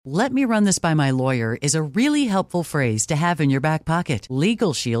"Let me run this by my lawyer" is a really helpful phrase to have in your back pocket.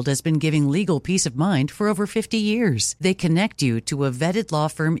 Legal Shield has been giving legal peace of mind for over 50 years. They connect you to a vetted law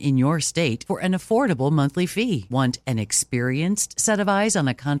firm in your state for an affordable monthly fee. Want an experienced set of eyes on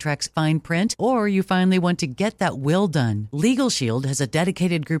a contract's fine print? Or you finally want to get that will done? Legal Shield has a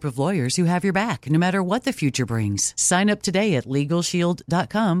dedicated group of lawyers who have your back, no matter what the future brings. Sign up today at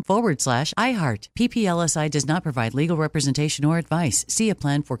LegalShield.com/iHeart. PPLSI does not provide legal representation or advice. See a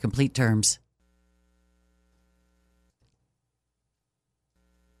plan for complete terms.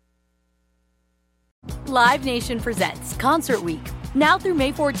 Live Nation presents Concert Week. Now through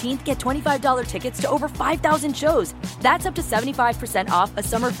May 14th, get $25 tickets to over 5,000 shows. That's up to 75% off a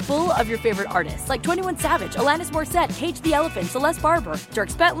summer full of your favorite artists like 21 Savage, Alanis Morissette, Cage the Elephant, Celeste Barber,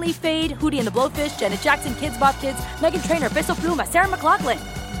 Dierks Bentley, Fade, Hootie and the Blowfish, Janet Jackson, Kids Bop Kids, Meghan Trainor, Bissell Pluma, Sarah McLachlan.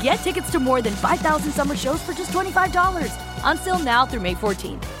 Get tickets to more than 5,000 summer shows for just $25. Until now through May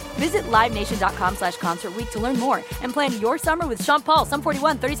 14th. Visit LiveNation.com/Concert Week to learn more and plan your summer with Sean Paul, Sum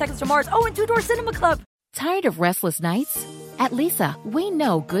 41, 30 Seconds to Mars, and Two Door Cinema Club. Tired of restless nights? At Leesa, we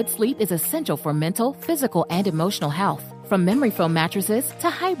know good sleep is essential for mental, physical, and emotional health. From memory foam mattresses to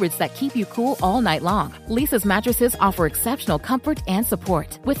hybrids that keep you cool all night long, Leesa's mattresses offer exceptional comfort and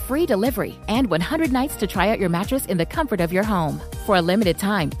support with free delivery and 100 nights to try out your mattress in the comfort of your home. For a limited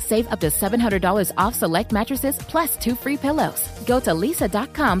time, save up to $700 off select mattresses plus 2 free pillows. Go to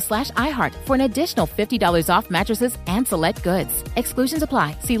Leesa.com/iHeart for an additional $50 off mattresses and select goods. Exclusions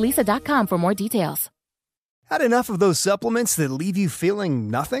apply. See Leesa.com for more details. Had enough of those supplements that leave you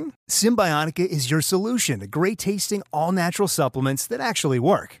feeling nothing? Symbiotica is your solution to great-tasting, all-natural supplements that actually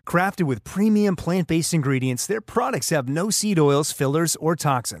work. Crafted with premium plant-based ingredients, their products have no seed oils, fillers, or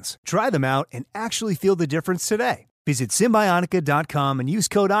toxins. Try them out and actually feel the difference today. Visit Symbiotica.com and use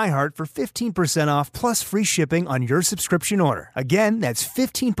code IHEART for 15% off plus free shipping on your subscription order. Again, that's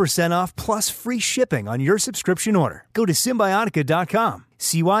 15% off plus free shipping on your subscription order. Go to Symbiotica.com,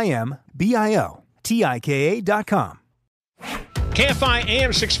 CYMBIOTIKA.com. KFI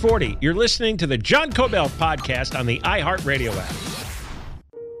AM 640. You're listening to the John Kobylt podcast on the iHeartRadio app.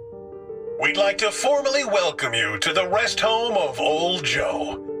 We'd like to formally welcome you to the rest home of Old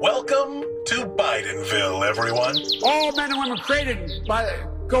Joe. Welcome to Bidenville, everyone. All men and women created by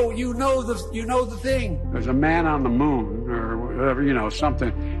go. You know the thing. There's a man on the moon, or whatever,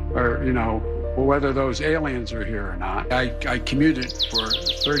 something, or whether those aliens are here or not. I commuted for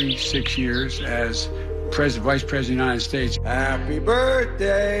 36 years as Vice President of the United States. Happy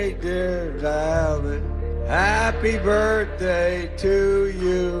birthday, dear Violet. Happy birthday to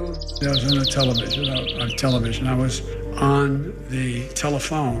you. I was on television. I was on the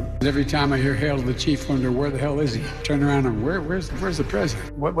telephone. Every time I hear hail to the chief, I wonder, where the hell is he? Turn around and where's the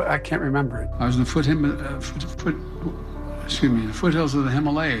president? What I can't remember it. I was in the foothills of the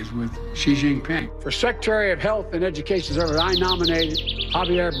Himalayas with Xi Jinping. For Secretary of Health and Education Service, I nominated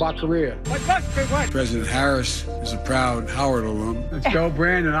Javier Baccaria. What? President Harris is a proud Howard alum. Let's go,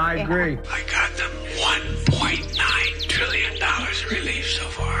 Brandon. I agree. I got them $1.9 trillion relief so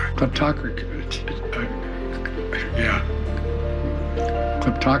far. Kleptocracy.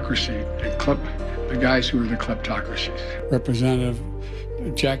 Kleptocracy. The guys who are the kleptocracies. Representative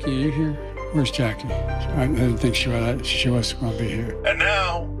Jackie, are you here? Where's Jackie? I didn't think she was going to be here. And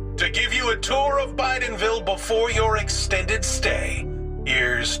now, to give you a tour of Bidenville before your extended stay,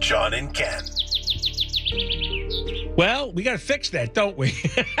 here's John and Ken. Well, we got to fix that, don't we?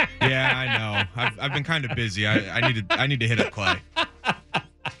 Yeah, I know. I've been kind of busy. I need to hit up Clay.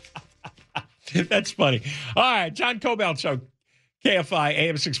 That's funny. All right, John Kobylt Show. KFI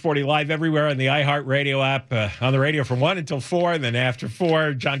AM 640 live everywhere on the iHeartRadio app, on the radio from 1 until 4, and then after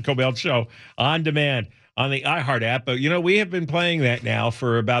 4, John Kobylt Show on demand on the iHeart app. But, we have been playing that now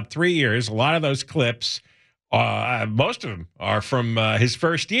for about 3 years. A lot of those clips, most of them are from his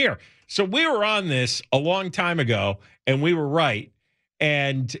first year. So we were on this a long time ago, and we were right.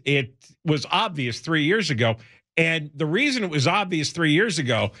 And it was obvious 3 years ago. And the reason it was obvious 3 years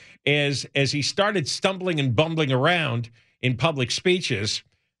ago is as he started stumbling and bumbling around in public speeches,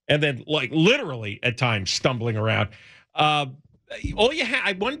 and then literally at times stumbling around. One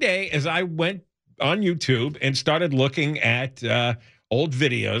day as I went on YouTube and started looking at old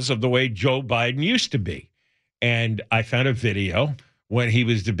videos of the way Joe Biden used to be, and I found a video when he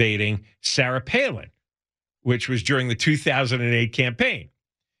was debating Sarah Palin, which was during the 2008 campaign.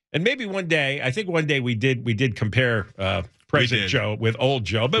 And maybe one day we did compare President Joe with old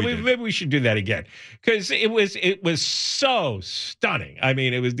Joe, but maybe we should do that again, because it was so stunning. I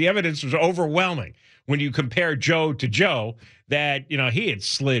mean, the evidence was overwhelming when you compare Joe to Joe that he had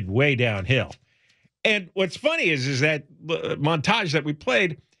slid way downhill. And what's funny is that montage that we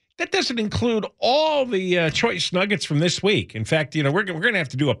played that doesn't include all the choice nuggets from this week. In fact, we're going to have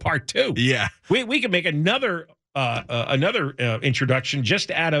to do a part 2. Yeah. We can make another introduction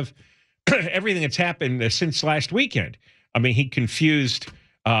just out of everything that's happened since last weekend. I mean, he confused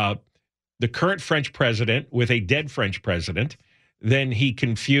the current French president with a dead French president. Then he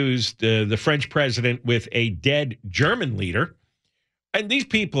confused the French president with a dead German leader. And these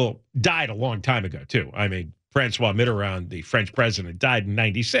people died a long time ago, too. I mean, Francois Mitterrand, the French president, died in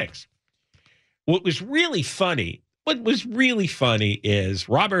 96. What was really funny is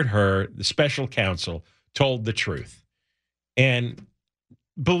Robert Hur, the special counsel, told the truth. And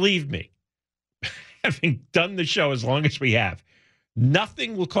believe me, having done the show as long as we have,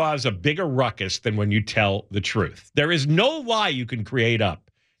 nothing will cause a bigger ruckus than when you tell the truth. There is no lie you can create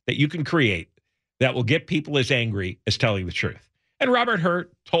that will get people as angry as telling the truth. And Robert Hur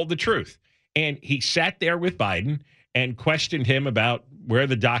told the truth. And he sat there with Biden and questioned him about where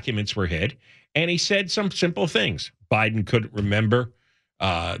the documents were hid. And he said some simple things. Biden couldn't remember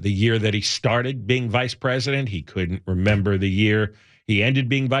the year that he started being vice president. He couldn't remember the year he ended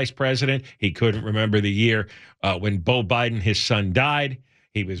being vice president. He couldn't remember the year when Beau Biden, his son, died.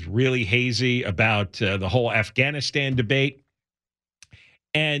 He was really hazy about the whole Afghanistan debate.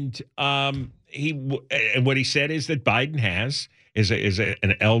 And what he said is that Biden is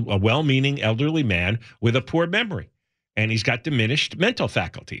a well-meaning elderly man with a poor memory, and he's got diminished mental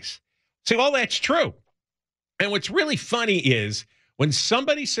faculties. See, all that's true. And what's really funny is when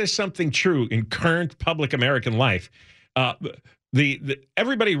somebody says something true in current public American life,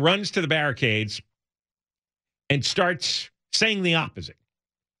 everybody runs to the barricades and starts saying the opposite.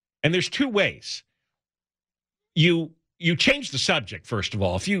 And there's two ways. You change the subject, first of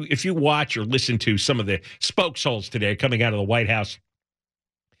all. If you watch or listen to some of the spokesholes today coming out of the White House,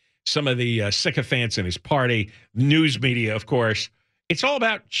 some of the sycophants in his party, news media, of course, it's all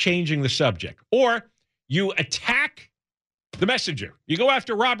about changing the subject. Or you attack the messenger. You go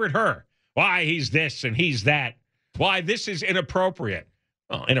after Robert Hur. Why he's this and he's that. Why this is inappropriate.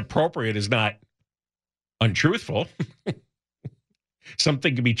 Well, inappropriate is not untruthful.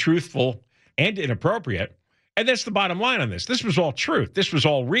 Something can be truthful and inappropriate. And that's the bottom line on this. This was all truth. This was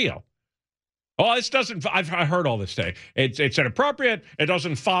all real. Oh, this doesn't, I heard all this today. It's inappropriate. It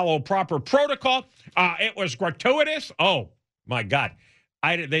doesn't follow proper protocol. It was gratuitous. Oh, my God.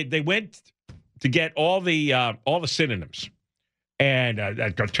 They went to get all the synonyms.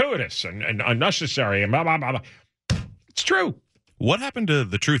 And gratuitous and unnecessary and blah, blah, blah, blah. It's true. What happened to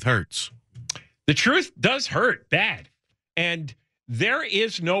The Truth Hurts? The truth does hurt bad. And there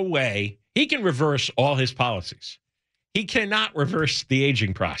is no way he can reverse all his policies. He cannot reverse the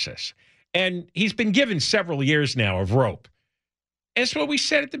aging process. And he's been given several years now of rope. And that's what we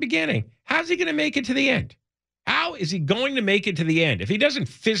said at the beginning. How's he going to make it to the end? How is he going to make it to the end? If he doesn't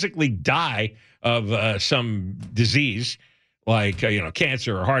physically die of some disease like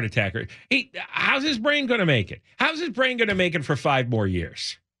cancer or heart attack, how's his brain going to make it? How's his brain going to make it for 5 more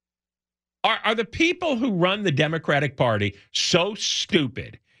years? Are the people who run the Democratic Party so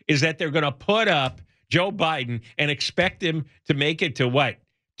stupid is that they're going to put up Joe Biden and expect him to make it to what,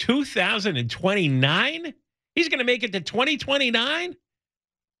 2029? He's going to make it to 2029?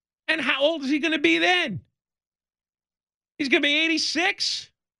 And how old is he going to be then? He's going to be 86?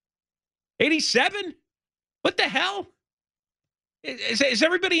 87? What the hell? Is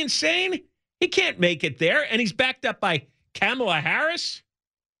everybody insane? He can't make it there, and he's backed up by Kamala Harris,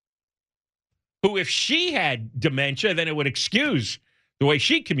 who, if she had dementia, then it would excuse the way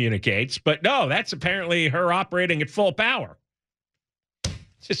she communicates. But no, that's apparently her operating at full power.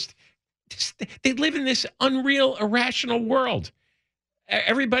 Just they live in this unreal, irrational world.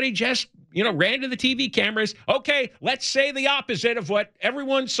 Everybody just, ran to the TV cameras. Okay, let's say the opposite of what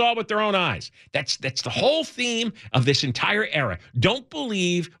everyone saw with their own eyes. That's the whole theme of this entire era. Don't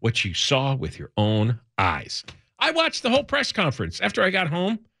believe what you saw with your own eyes. I watched the whole press conference. After I got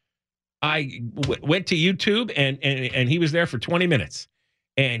home, I went to YouTube, and he was there for 20 minutes.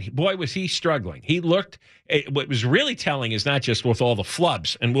 And boy, was he struggling. He looked, what was really telling is not just with all the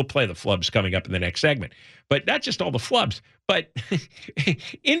flubs, and we'll play the flubs coming up in the next segment, but not just all the flubs, but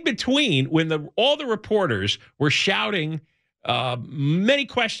in between, when all the reporters were shouting many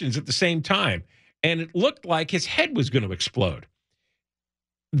questions at the same time, and it looked like his head was going to explode.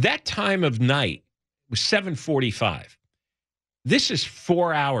 That time of night was 7:45. This is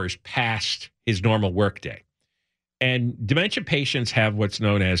 4 hours past his normal workday. And dementia patients have what's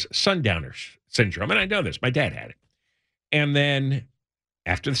known as sundowners syndrome. And I know this. My dad had it. And then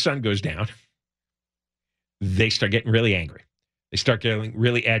after the sun goes down, they start getting really angry. They start getting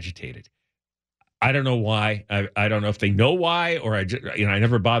really agitated. I don't know why. I don't know if they know why, or I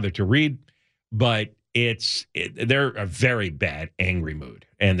never bothered to read, but they're a very bad, angry mood,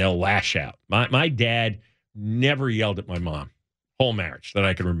 and they'll lash out. My dad never yelled at my mom, whole marriage that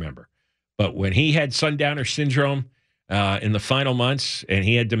I can remember. But when he had sundowner syndrome in the final months and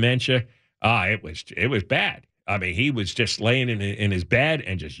he had dementia, it was bad. I mean, he was just laying in his bed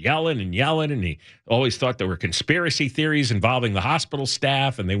and just yelling, and he always thought there were conspiracy theories involving the hospital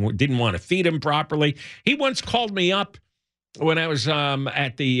staff, and they didn't want to feed him properly. He once called me up when I was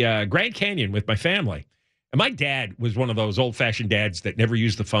at the Grand Canyon with my family, and my dad was one of those old-fashioned dads that never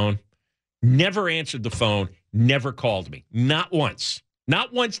used the phone, never answered the phone, never called me. Not once.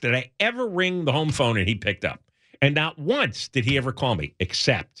 Not once did I ever ring the home phone and he picked up. And not once did he ever call me,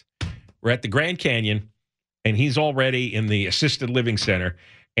 except we're at the Grand Canyon, and he's already in the assisted living center,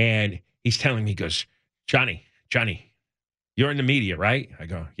 and he's telling me, he goes, Johnny, you're in the media, right? I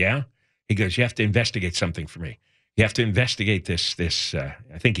go, yeah. He goes, you have to investigate something for me. You have to investigate this.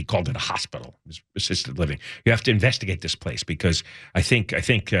 I think he called it a hospital, assisted living. You have to investigate this place because I think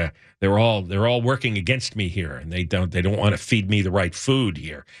they're all working against me here, and they don't want to feed me the right food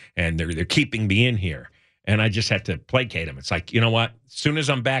here, and they're keeping me in here. And I just had to placate him. It's like, you know what? As soon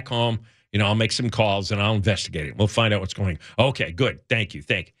as I'm back home, I'll make some calls and I'll investigate it. We'll find out what's going on. Okay, good. Thank you.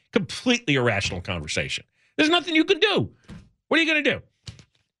 Completely irrational conversation. There's nothing you can do. What are you going to do?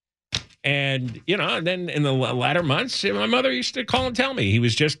 And, and then in the latter months, my mother used to call and tell me he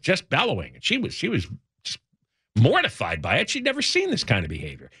was just bellowing. And she was just mortified by it. She'd never seen this kind of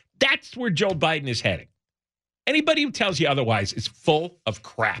behavior. That's where Joe Biden is heading. Anybody who tells you otherwise is full of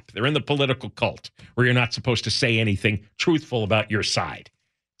crap. They're in the political cult where you're not supposed to say anything truthful about your side.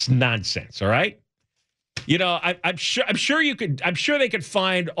 It's nonsense, all right? I'm sure they could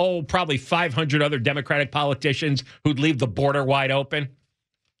find, probably 500 other Democratic politicians who'd leave the border wide open.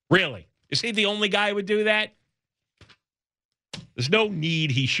 Really? Is he the only guy who would do that? There's no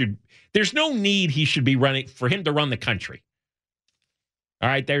need he should be running for him to run the country. All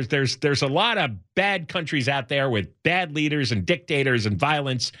right, there's a lot of bad countries out there with bad leaders and dictators and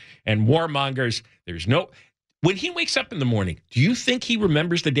violence and warmongers. When he wakes up in the morning, do you think he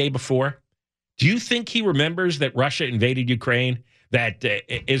remembers the day before? Do you think he remembers that Russia invaded Ukraine, that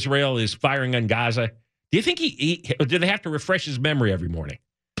Israel is firing on Gaza? Do you think do they have to refresh his memory every morning?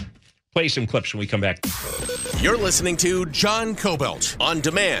 Play some clips when we come back. You're listening to John Kobylt on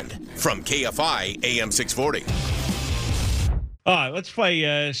demand from KFI AM 640. All right, let's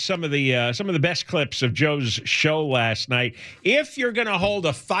play some of the best clips of Joe's show last night. If you're going to hold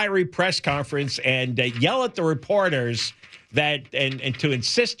a fiery press conference and yell at the reporters and to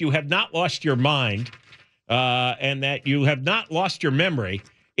insist you have not lost your mind and that you have not lost your memory,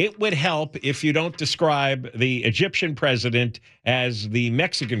 it would help if you don't describe the Egyptian president as the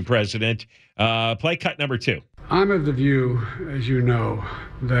Mexican president. Play cut number 2. I'm of the view, as you know,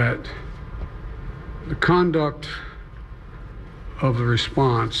 that the conduct of the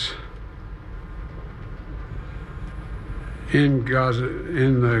response in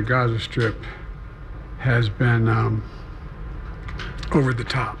the Gaza Strip has been over the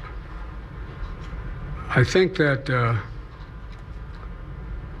top. I think that,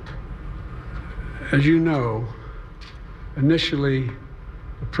 as you know, initially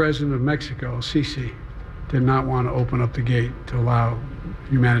the president of Mexico, Sisi, did not want to open up the gate to allow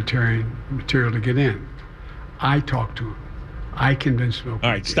humanitarian material to get in. I talked to him. I convinced him. All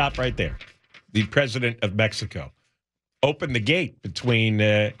right, stop right there. The president of Mexico opened the gate between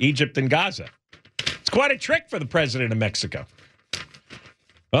Egypt and Gaza. It's quite a trick for the president of Mexico.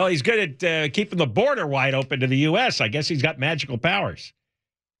 Well, he's good at keeping the border wide open to the U.S. I guess he's got magical powers.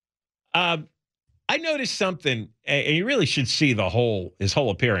 I noticed something, and you really should see his whole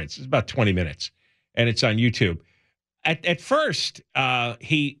appearance. It's about 20 minutes, and it's on YouTube. At first,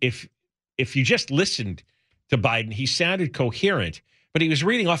 if you just listened to Biden, he sounded coherent, but he was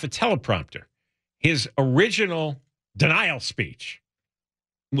reading off a teleprompter. His original denial speech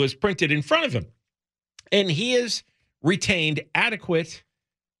was printed in front of him, and he has retained adequate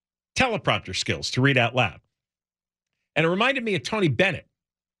teleprompter skills to read out loud. And it reminded me of Tony Bennett.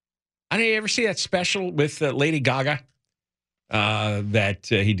 I don't know, you ever see that special with Lady Gaga that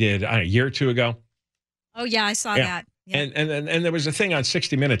he did a year or two ago? Oh, yeah, I saw that. Yeah. And there was a thing on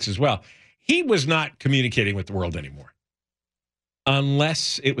 60 Minutes as well. He was not communicating with the world anymore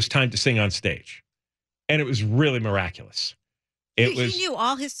unless it was time to sing on stage. And it was really miraculous. He knew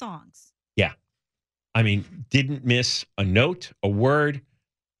all his songs. Yeah. I mean, didn't miss a note, a word,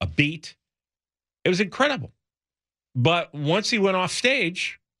 a beat. It was incredible. But once he went off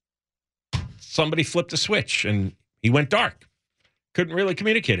stage, somebody flipped a switch and he went dark. Couldn't really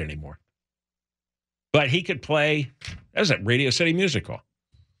communicate anymore. But he could play, that was at Radio City Music Hall.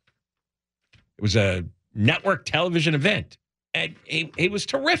 It was a network television event. And it was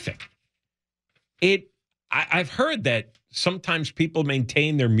terrific. I've heard that sometimes people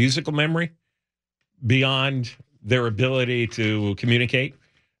maintain their musical memory beyond their ability to communicate,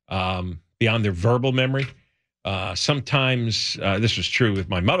 beyond their verbal memory. Sometimes, this was true with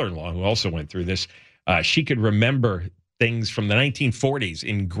my mother-in-law, who also went through this. She could remember things from the 1940s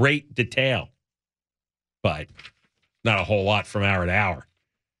in great detail, but not a whole lot from hour to hour.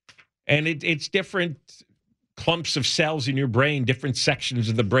 And it's different clumps of cells in your brain, different sections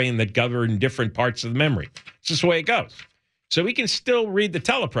of the brain that govern different parts of the memory. It's just the way it goes. So he can still read the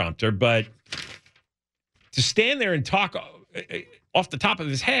teleprompter, but to stand there and talk off the top of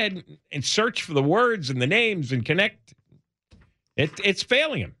his head and search for the words and the names and connect, it's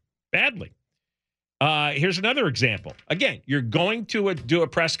failing him badly. Here's another example. Again, you're going to do a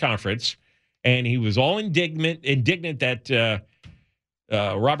press conference, and he was all indignant that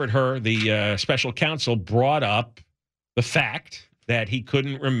Robert Hur, the special counsel, brought up the fact that he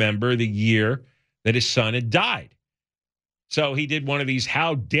couldn't remember the year that his son had died. So he did one of these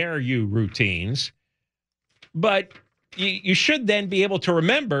how dare you routines. But you should then be able to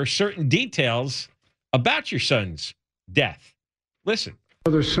remember certain details about your son's death. Listen.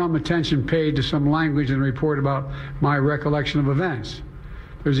 There's some attention paid to some language in the report about my recollection of events.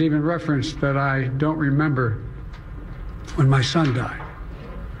 There's even reference that I don't remember when my son died.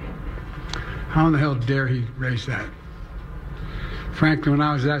 How in the hell dare he raise that? Frankly, when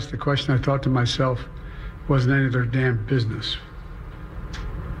I was asked the question, I thought to myself, it wasn't any of their damn business.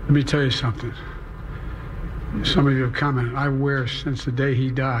 Let me tell you something. Some of you have commented, I wear since the day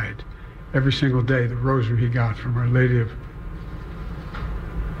he died, every single day, the rosary he got from Our Lady of...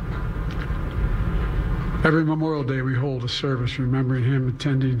 Every Memorial Day, we hold a service remembering him,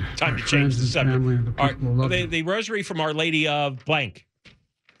 attending Time our to change friends the and subject. family and the people who love him. The rosary from Our Lady of blank.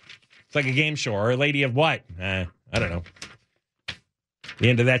 It's like a game show. Our Lady of what? I don't know. The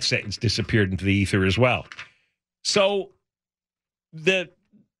end of that sentence disappeared into the ether as well. So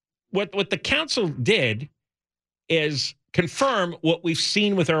what the council did is confirm what we've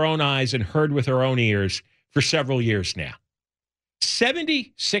seen with our own eyes and heard with our own ears for several years now.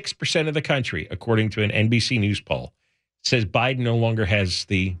 76% of the country, according to an NBC News poll, says Biden no longer has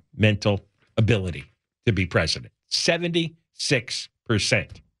the mental ability to be president. 76%.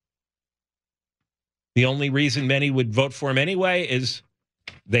 The only reason many would vote for him anyway is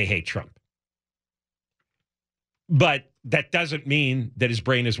they hate Trump. But that doesn't mean that his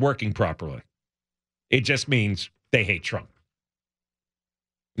brain is working properly. It just means they hate Trump.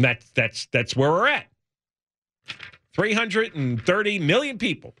 And that's where we're at. 330 million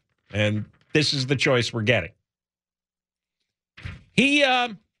people, and this is the choice we're getting. He's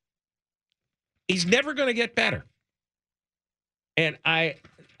never going to get better. And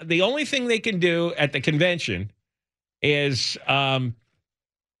the only thing they can do at the convention is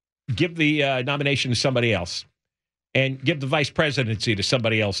give the nomination to somebody else and give the vice presidency to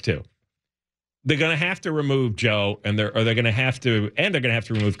somebody else too. They're going to have to remove Joe, and they're going to have to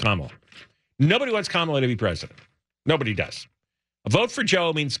remove Kamala. Nobody wants Kamala to be president. Nobody does. A vote for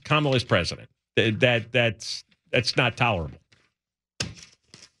Joe means Kamala's president. That's not tolerable.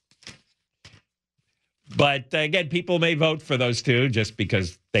 But again, people may vote for those two just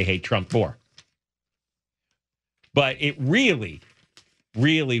because they hate Trump more. But it really,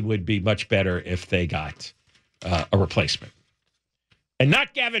 really would be much better if they got a replacement. And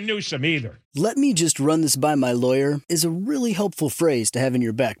not Gavin Newsom either. Let me just run this by my lawyer is a really helpful phrase to have in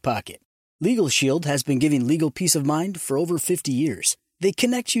your back pocket. Legal Shield has been giving legal peace of mind for over 50 years. They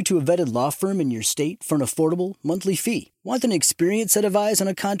connect you to a vetted law firm in your state for an affordable monthly fee. Want an experienced set of eyes on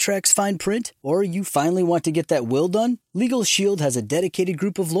a contract's fine print? Or you finally want to get that will done? Legal Shield has a dedicated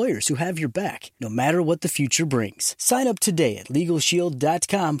group of lawyers who have your back, no matter what the future brings. Sign up today at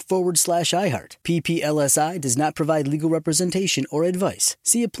LegalShield.com/iHeart. PPLSI does not provide legal representation or advice.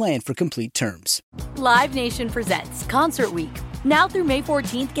 See a plan for complete terms. Live Nation presents Concert Week. Now through May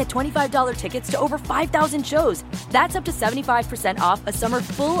 14th, get $25 tickets to over 5,000 shows. That's up to 75% off a summer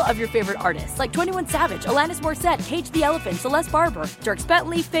full of your favorite artists like 21 Savage, Alanis Morissette, Cage the Elephant, Celeste Barber, Dierks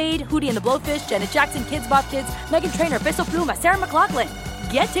Bentley, Fade, Hootie and the Blowfish, Janet Jackson, Kids Bop Kids, Meghan Trainor, Peso Pluma, Sarah McLachlan.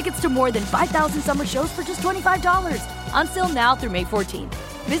 Get tickets to more than 5,000 summer shows for just $25. Until now through May 14th.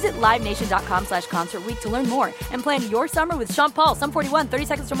 Visit LiveNation.com/Concert Week to learn more and plan your summer with Sean Paul, Sum 41, 30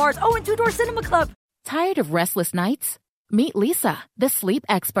 Seconds to Mars, and Two Door Cinema Club. Tired of restless nights? Meet Lisa, the sleep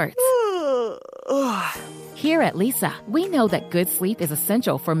experts. Here at Lisa, we know that good sleep is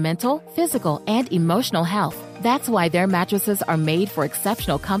essential for mental, physical, and emotional health. That's why their mattresses are made for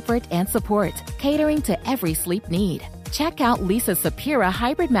exceptional comfort and support, catering to every sleep need. Check out Lisa's Sapira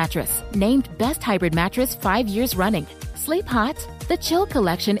Hybrid Mattress, named Best Hybrid Mattress 5 years running. Sleep hot? The Chill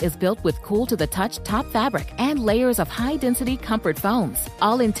Collection is built with cool-to-the-touch top fabric and layers of high-density comfort foams,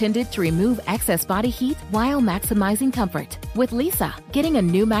 all intended to remove excess body heat while maximizing comfort. With Lisa, getting a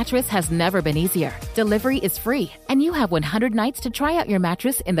new mattress has never been easier. Delivery is free, and you have 100 nights to try out your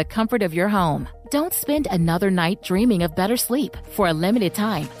mattress in the comfort of your home. Don't spend another night dreaming of better sleep. For a limited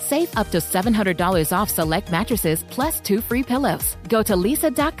time, save up to $700 off select mattresses plus 2 free pillows. Go to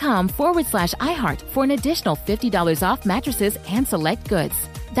lisa.com/iHeart for an additional $50 off mattresses and select goods.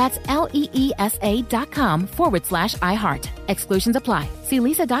 That's LEESA.com/iHeart. Exclusions apply. See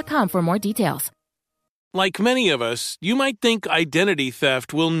lisa.com for more details. Like many of us, you might think identity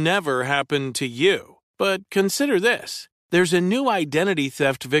theft will never happen to you. But consider this. There's a new identity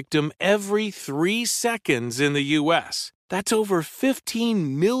theft victim every 3 seconds in the U.S. That's over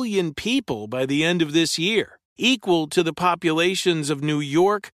 15 million people by the end of this year, equal to the populations of New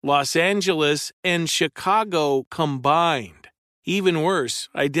York, Los Angeles, and Chicago combined. Even worse,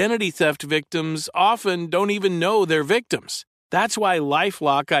 identity theft victims often don't even know they're victims. That's why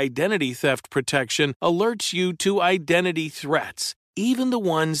LifeLock Identity Theft Protection alerts you to identity threats, even the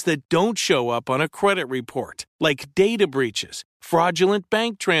ones that don't show up on a credit report, like data breaches, fraudulent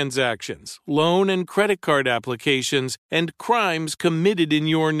bank transactions, loan and credit card applications, and crimes committed in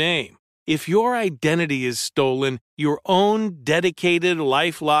your name. If your identity is stolen, your own dedicated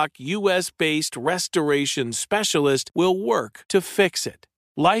LifeLock U.S.-based restoration specialist will work to fix it.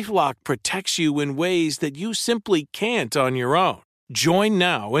 LifeLock protects you in ways that you simply can't on your own. Join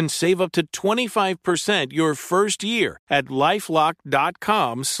now and save up to 25% your first year at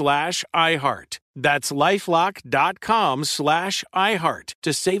LifeLock.com/iHeart. That's LifeLock.com/iHeart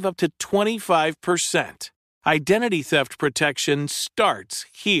to save up to 25%. Identity theft protection starts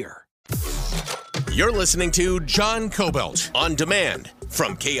here. You're listening to John Kobylt on demand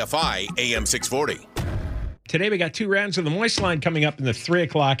from KFI AM 640. Today we got 2 rounds of the Moist Line coming up in the 3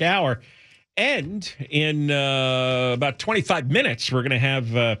 o'clock hour. And in about 25 minutes, we're going to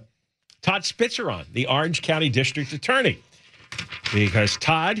have Todd Spitzer on, the Orange County District Attorney, because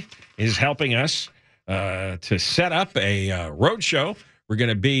Todd is helping us to set up a road show. We're going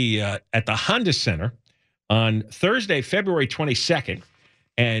to be at the Honda Center on Thursday, February 22nd,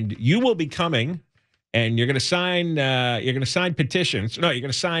 and you will be coming, and you're going to sign petitions. No, you're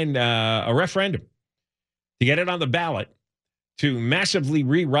going to sign a referendum to get it on the ballot to massively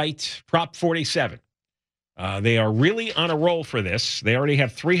rewrite Prop 47. They are really on a roll for this. They already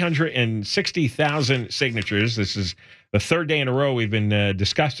have 360,000 signatures. This is the 3rd day in a row we've been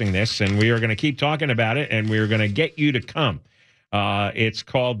discussing this, and we are going to keep talking about it, and we're going to get you to come. It's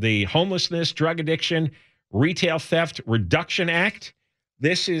called the Homelessness, Drug Addiction, Retail Theft Reduction Act.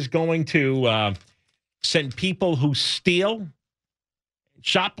 This is going to send people who steal,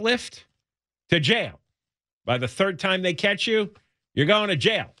 shoplift, to jail. By the 3rd time they catch you, you're going to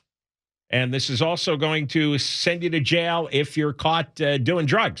jail. And this is also going to send you to jail if you're caught doing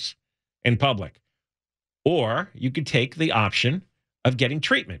drugs in public. Or you could take the option of getting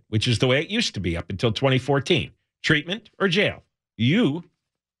treatment, which is the way it used to be up until 2014. Treatment or jail. You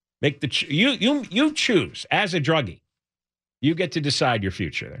make you choose as a druggie. You get to decide your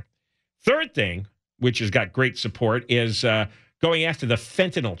future there. 3rd thing, which has got great support, is going after the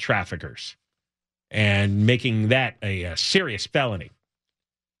fentanyl traffickers and making that a serious felony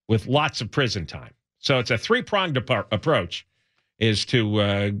with lots of prison time. So it's a 3-pronged approach, is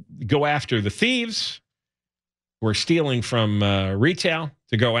to go after the thieves who are stealing from retail,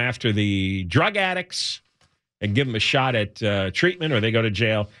 to go after the drug addicts and give them a shot at treatment or they go to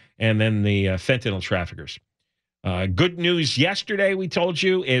jail, and then the fentanyl traffickers. Good news yesterday, we told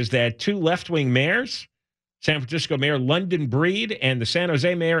you, is that 2 left-wing mayors, San Francisco Mayor London Breed and the San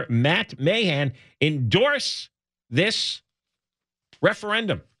Jose Mayor Matt Mahan, endorse this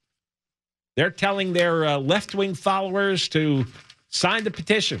referendum. They're telling their left-wing followers to sign the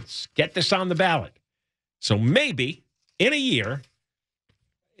petitions, get this on the ballot. So maybe in a year,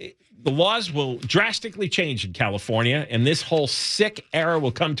 the laws will drastically change in California, and this whole sick era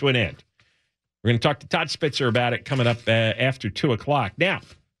will come to an end. We're going to talk to Todd Spitzer about it coming up after 2 o'clock. Now,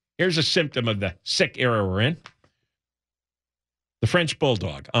 here's a symptom of the sick era we're in. The French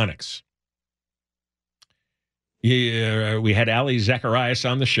Bulldog, Onyx. Yeah, we had Ali Zacharias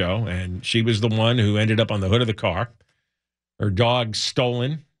on the show, and she was the one who ended up on the hood of the car. Her dog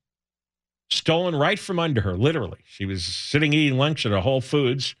stolen right from under her, literally. She was sitting eating lunch at a Whole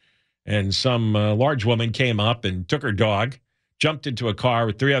Foods, And some large woman came up and took her dog, jumped into a car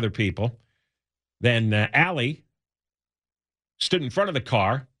with 3 other people. Then Allie stood in front of the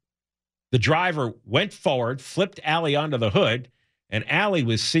car. The driver went forward, flipped Allie onto the hood, and Allie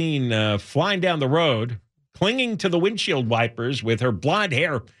was seen flying down the road, clinging to the windshield wipers with her blonde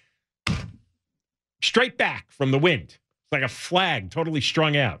hair straight back from the wind. It's like a flag totally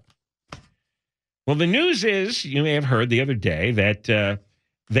strung out. Well, the news is, you may have heard the other day, that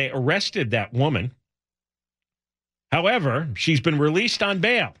they arrested that woman. However, she's been released on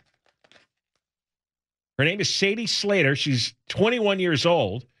bail. Her name is Sadie Slater. She's 21 years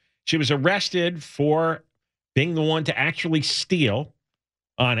old. She was arrested for being the one to actually steal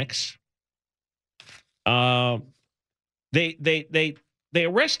Onyx. They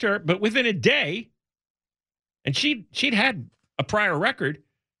arrest her, but within a day, and she'd had a prior record,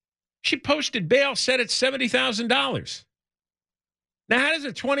 she posted bail set at $70,000. Now, how does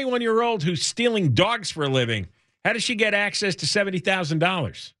a 21-year-old who's stealing dogs for a living, how does she get access to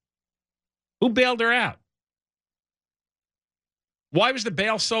 $70,000? Who bailed her out? Why was the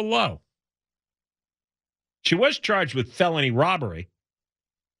bail so low? She was charged with felony robbery.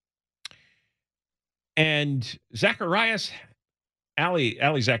 And Zacharias, Allie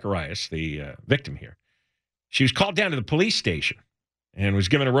Zacharias, the victim here, she was called down to the police station and was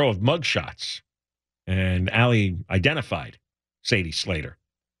given a row of mugshots. And Allie identified Sadie Slater.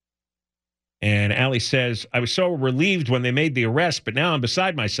 And Allie says, I was so relieved when they made the arrest, but now I'm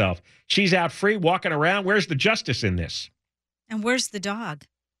beside myself. She's out free, walking around. Where's the justice in this? And where's the dog?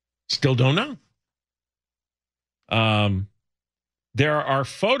 Still don't know. There are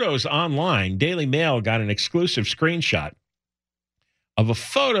photos online. Daily Mail got an exclusive screenshot of a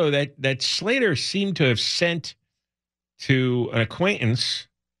photo that Slater seemed to have sent to an acquaintance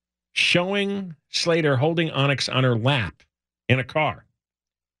showing Slater holding Onyx on her lap in a car.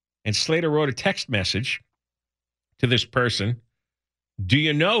 And Slater wrote a text message to this person. Do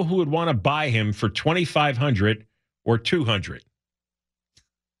you know who would want to buy him for $2,500 or $200?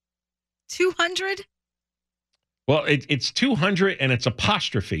 200? Well, it's 200 and it's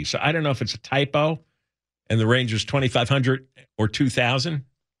apostrophe. So I don't know if it's a typo and the range is 2,500 or 2,000,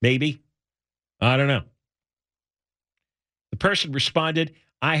 maybe. I don't know. The person responded,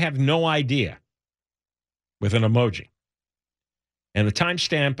 I have no idea, with an emoji. And the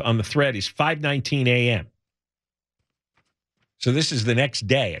timestamp on the thread is 5:19 a.m. So this is the next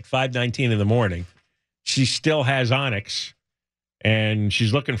day at 5:19 in the morning. She still has Onyx, and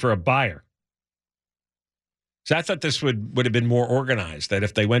she's looking for a buyer. So I thought this would have been more organized, that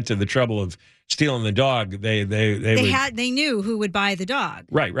if they went to the trouble of stealing the dog, they knew who would buy the dog.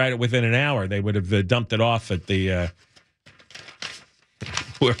 Right. Within an hour, they would have dumped it off at the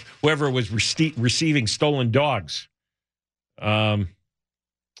whoever was receiving stolen dogs. There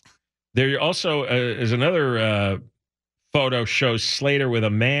also is another photo shows Slater with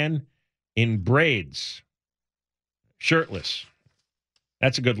a man in braids, shirtless.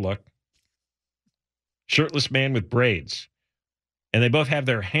 That's a good look. Shirtless man with braids. And they both have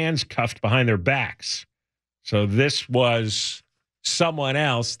their hands cuffed behind their backs. So this was someone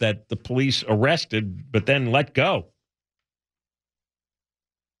else that the police arrested but then let go.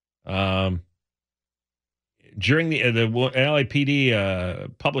 During the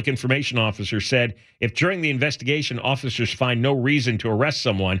LAPD public information officer said, if during the investigation officers find no reason to arrest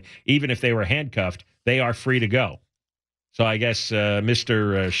someone, even if they were handcuffed, they are free to go. So I guess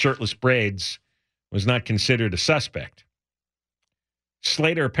Mr. Shirtless Braids was not considered a suspect.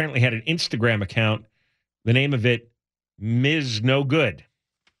 Slater apparently had an Instagram account. The name of it, Ms. No Good.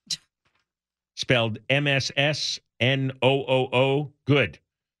 Spelled MSSNOOO good.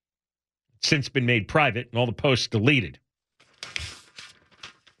 Since been made private and all the posts deleted.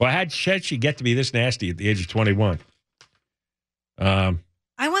 Well, how'd she get to be this nasty at the age of 21? I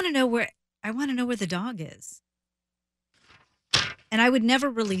want to know where the dog is. And I would never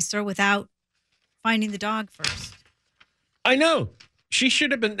release her without finding the dog first. I know. She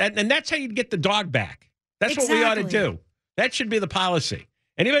should have been, and that's how you'd get the dog back. That's exactly what we ought to do. That should be the policy.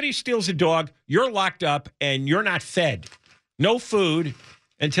 Anybody who steals a dog, you're locked up and you're not fed. No food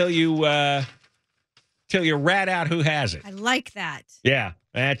until you rat out who has it. I like that. Yeah,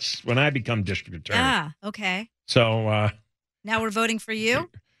 that's when I become district attorney. Ah, okay. So now we're voting for you?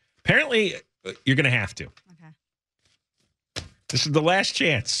 Apparently, you're going to have to. Okay. This is the last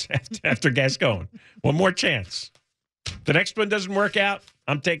chance after Gascon. One more chance. If the next one doesn't work out,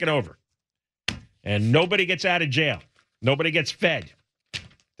 I'm taking over. And nobody gets out of jail. Nobody gets fed.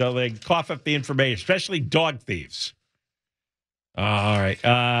 So they cough up the information, especially dog thieves. All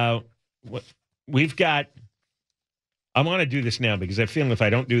right. We've got I want to do this now because I feel if I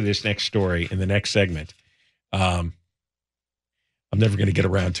don't do this next story in the next segment, I'm never going to get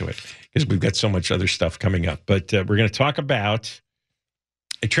around to it because we've got so much other stuff coming up. But we're going to talk about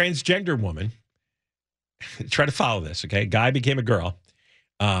a transgender woman. Try to follow this, okay? Guy became a girl,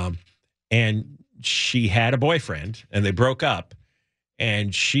 and she had a boyfriend, and they broke up.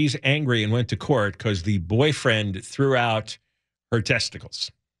 And she's angry and went to court because the boyfriend threw out her testicles.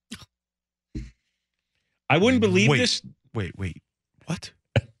 I wouldn't believe this. Wait. What?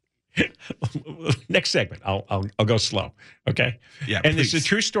 Next segment, I'll go slow, okay? Yeah, and please. it's a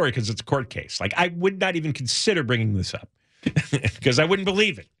true story because it's a court case. Like, I would not even consider bringing this up because I wouldn't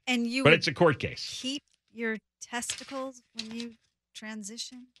believe it. But it's a court case. Keep your testicles when you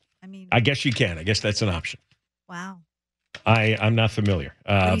transition? I guess you can. I guess that's an option. Wow. I'm not familiar.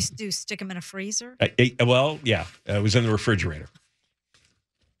 What do you do? Stick them in a freezer? Well, yeah. It was in the refrigerator.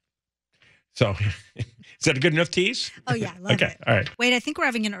 So, is that a good enough tease? Oh, yeah. I love it. All right. Wait, I think we're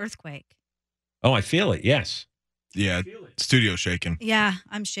having an earthquake. Oh, I feel it. Yes. Yeah. Studio shaking. Yeah,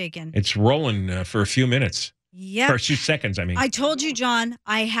 I'm shaking. It's rolling for a few minutes. Yeah. For a few seconds, I mean. I told you, John,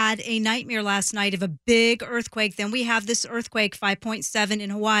 I had a nightmare last night of a big earthquake. Then we have this earthquake, 5.7 in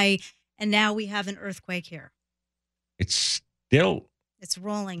Hawaii, and now we have an earthquake here. It's rolling.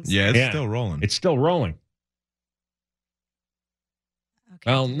 Yeah, it's still rolling. It's still rolling.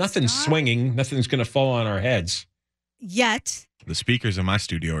 Okay, well, nothing's swinging. Nothing's going to fall on our heads. Yet. The speakers in my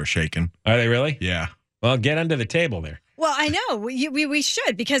studio are shaking. Are they really? Yeah. Well, get under the table there. Well, I know. We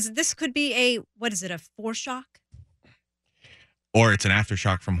should, because this could be a foreshock? Or it's an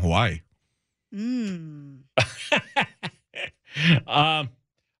aftershock from Hawaii.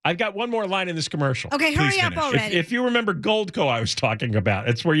 I've got one more line in this commercial. Okay, hurry up already. If you remember Goldco I was talking about,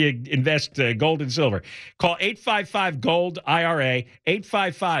 it's where you invest gold and silver. Call 855-GOLD-IRA,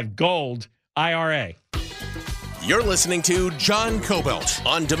 855-GOLD-IRA. You're listening to John Kobylt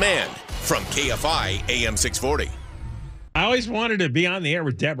on demand from KFI AM 640. I always wanted to be on the air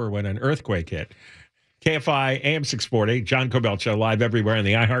with Deborah when an earthquake hit. KFI AM 640, John Kobylt Show, live everywhere on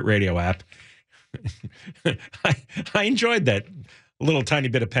the iHeartRadio app. I enjoyed that little tiny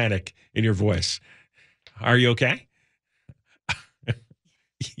bit of panic in your voice. Are you okay?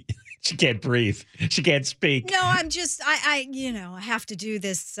 She can't breathe. She can't speak. No, I'm just, I have to do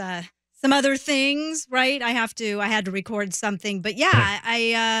this, some other things, right? I had to record something, but yeah,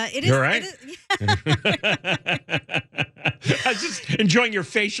 it is. You're right. Yeah. I was just enjoying your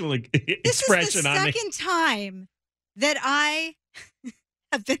facial expression on me. This is the second time that I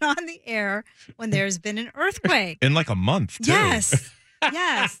have been on the air when there's been an earthquake. In like a month, too. Yes.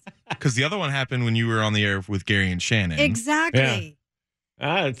 Yes. Because the other one happened when you were on the air with Gary and Shannon. Exactly.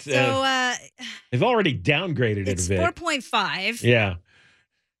 Yeah. They've already downgraded it a bit. It's 4.5. Yeah.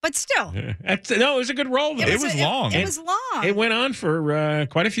 But still. No, it was a good roll, though. It was long. It was long. It went on for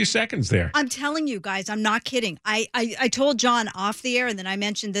quite a few seconds there. I'm telling you guys, I'm not kidding. I told John off the air, and then I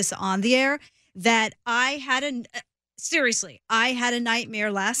mentioned this on the air, that I had a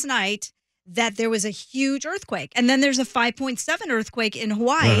nightmare last night that there was a huge earthquake. And then there's a 5.7 earthquake in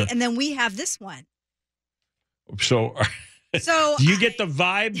Hawaii, and then we have this one. So do you get the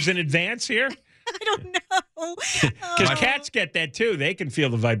vibes in advance here? I don't know. Because cats get that too. They can feel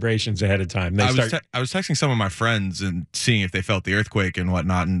the vibrations ahead of time. I was texting some of my friends and seeing if they felt the earthquake and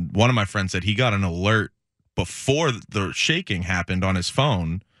whatnot. And one of my friends said he got an alert before the shaking happened on his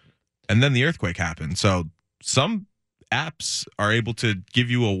phone. And then the earthquake happened. So some apps are able to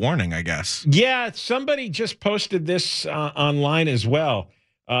give you a warning, I guess. Yeah, somebody just posted this online as well.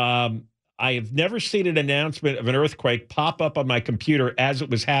 I have never seen an announcement of an earthquake pop up on my computer as it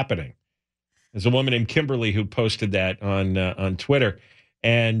was happening. There's a woman named Kimberly who posted that on Twitter,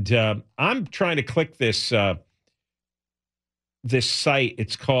 and I'm trying to click this this site.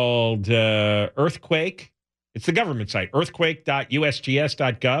 It's called Earthquake. It's the government site,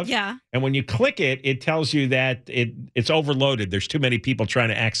 earthquake.usgs.gov. Yeah. And when you click it, it tells you that it's overloaded. There's too many people trying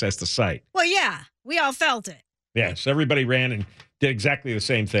to access the site. Well, yeah, we all felt it. Yes, everybody ran and did exactly the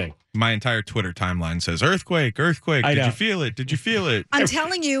same thing. My entire Twitter timeline says, earthquake, earthquake. Did you feel it? Did you feel it? I'm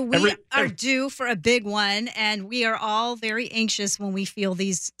telling you, we are due for a big one, and we are all very anxious when we feel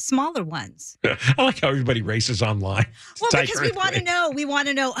these smaller ones. I like how everybody races online. Well, because we want to know. We want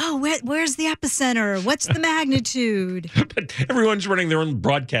to know, where's the epicenter? What's the magnitude? But everyone's running their own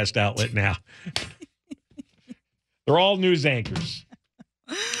broadcast outlet now. They're all news anchors.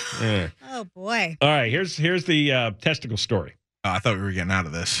 Yeah. Oh, boy. All right, here's the testicle story. I thought we were getting out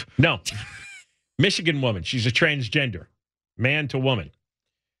of this. No. Michigan woman. She's a transgender, man to woman.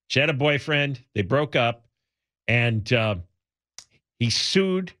 She had a boyfriend. They broke up, and she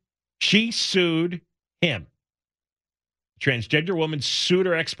sued him. transgender woman sued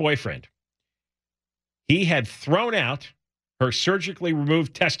her ex-boyfriend. He had thrown out her surgically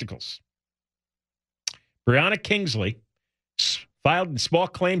removed testicles. Brianna Kingsley filed in small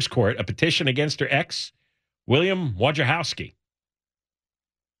claims court a petition against her ex, William Wojciechowski.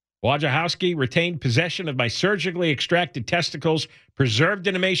 Wojciechowski retained possession of my surgically extracted testicles, preserved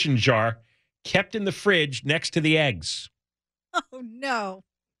in a mason jar, kept in the fridge next to the eggs. Oh, no.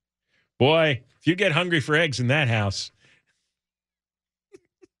 Boy, if you get hungry for eggs in that house.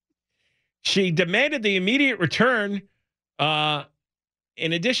 She demanded the immediate return,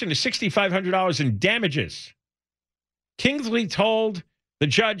 in addition to $6,500 in damages. Kingsley told the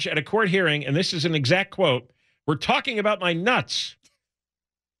judge at a court hearing, and this is an exact quote, "We're talking about my nuts.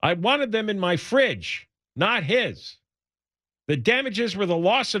 I wanted them in my fridge, not his. The damages were the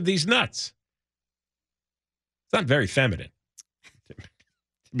loss of these nuts." It's not very feminine to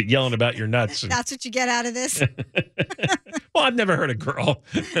be yelling about your nuts. That's what you get out of this? Well, I've never heard a girl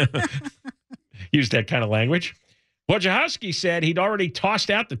use that kind of language. Wojciechowski said he'd already tossed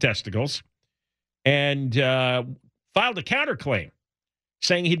out the testicles and filed a counterclaim,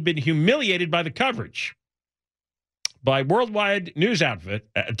 saying he'd been humiliated by the coverage. By worldwide news outlets,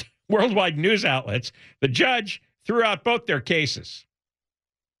 the judge threw out both their cases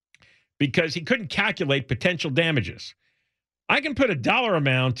because he couldn't calculate potential damages. I can put a dollar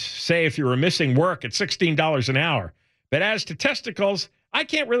amount, say if you were missing work at $16 an hour, but as to testicles, I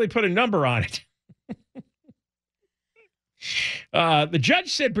can't really put a number on it. The judge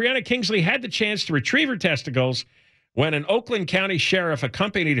said Brianna Kingsley had the chance to retrieve her testicles when an Oakland County sheriff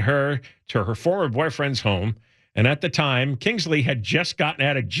accompanied her to her former boyfriend's home. And at the time, Kingsley had just gotten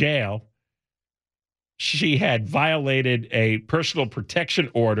out of jail. She had violated a personal protection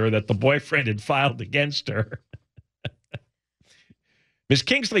order that the boyfriend had filed against her. Ms.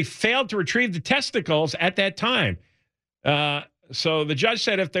 Kingsley failed to retrieve the testicles at that time. So the judge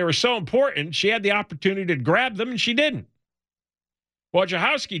said if they were so important, she had the opportunity to grab them, and she didn't.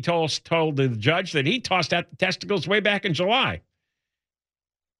 Wojciechowski told the judge that he tossed out the testicles way back in July.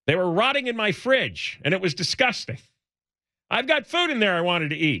 They were rotting in my fridge, and it was disgusting. I've got food in there I wanted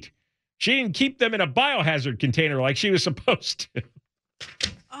to eat. She didn't keep them in a biohazard container like she was supposed to.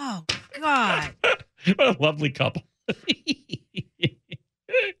 Oh, God. What a lovely couple.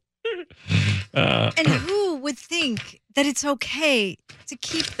 And who would think that it's okay to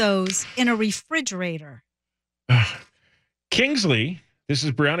keep those in a refrigerator? Kingsley, this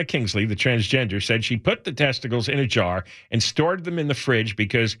is Brianna Kingsley, the transgender, said she put the testicles in a jar and stored them in the fridge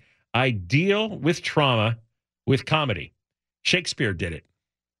because I deal with trauma with comedy. Shakespeare did it.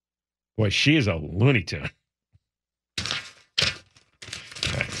 Boy, she is a Looney Tune. All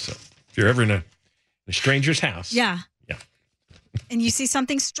right, so if you're ever in a stranger's house. Yeah. Yeah. And you see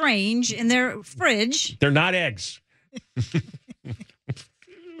something strange in their fridge. They're not eggs.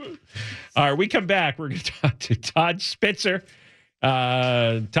 All right, we come back. We're going to talk to Todd Spitzer.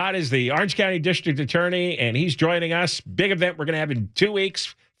 Todd is the Orange County District Attorney, and he's joining us. Big event we're going to have in 2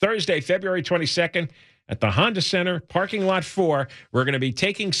 weeks, Thursday, February 22nd at the Honda Center, parking lot 4. We're going to be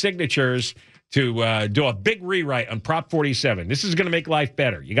taking signatures to do a big rewrite on Prop 47. This is going to make life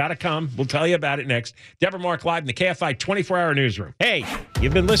better. You got to come. We'll tell you about it next. Deborah Mark live in the KFI 24-hour newsroom. Hey,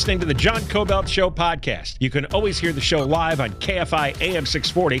 you've been listening to the John Kobylt Show podcast. You can always hear the show live on KFI AM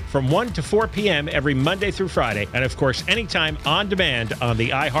 640 from 1 to 4 p.m. every Monday through Friday. And, of course, anytime on demand on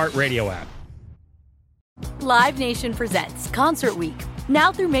the iHeartRadio app. Live Nation presents Concert Week.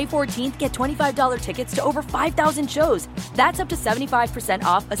 Now through May 14th, get $25 tickets to over 5,000 shows. That's up to 75%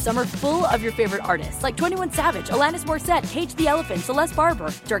 off a summer full of your favorite artists like 21 Savage, Alanis Morissette, Cage the Elephant, Celeste Barber,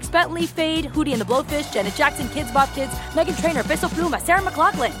 Dierks Bentley, Fade, Hootie and the Blowfish, Janet Jackson, Kids Bop Kids, Meghan Trainor, Peso Pluma, Sarah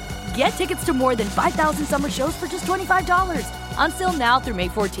McLachlan. Get tickets to more than 5,000 summer shows for just $25. Until now through May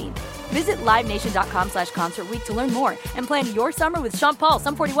 14th. Visit LiveNation.com/Concert Week to learn more and plan your summer with Sean Paul,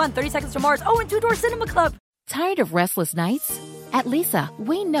 Sum 41, 30 Seconds to Mars, and Two Door Cinema Club. Tired of restless nights? At Lisa,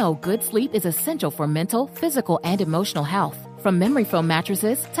 we know good sleep is essential for mental, physical, and emotional health. From memory foam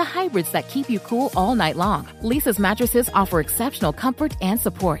mattresses to hybrids that keep you cool all night long, Lisa's mattresses offer exceptional comfort and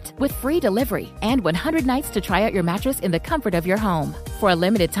support with free delivery and 100 nights to try out your mattress in the comfort of your home. For a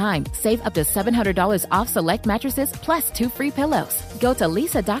limited time, save up to $700 off select mattresses plus 2 free pillows. Go to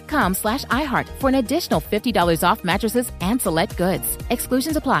lisa.com/iHeart for an additional $50 off mattresses and select goods.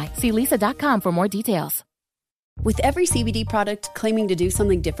 Exclusions apply. See lisa.com for more details. With every CBD product claiming to do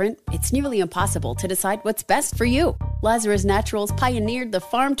something different, it's nearly impossible to decide what's best for you. Lazarus Naturals pioneered the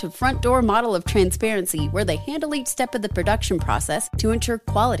farm-to-front-door model of transparency where they handle each step of the production process to ensure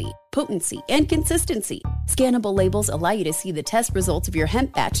quality, potency, and consistency. Scannable labels allow you to see the test results of your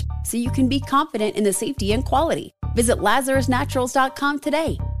hemp batch so you can be confident in the safety and quality. Visit LazarusNaturals.com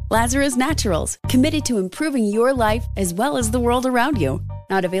today. Lazarus Naturals, committed to improving your life as well as the world around you.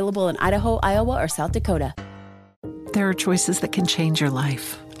 Not available in Idaho, Iowa, or South Dakota. There are choices that can change your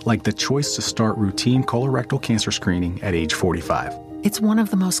life. Like the choice to start routine colorectal cancer screening at age 45. It's one of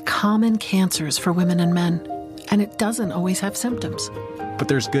the most common cancers for women and men, and it doesn't always have symptoms. But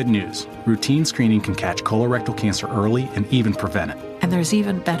there's good news. Routine screening can catch colorectal cancer early and even prevent it. And there's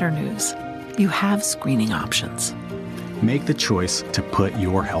even better news. You have screening options. Make the choice to put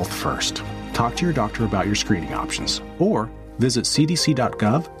your health first. Talk to your doctor about your screening options or visit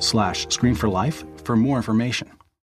cdc.gov/screenforlife for more information.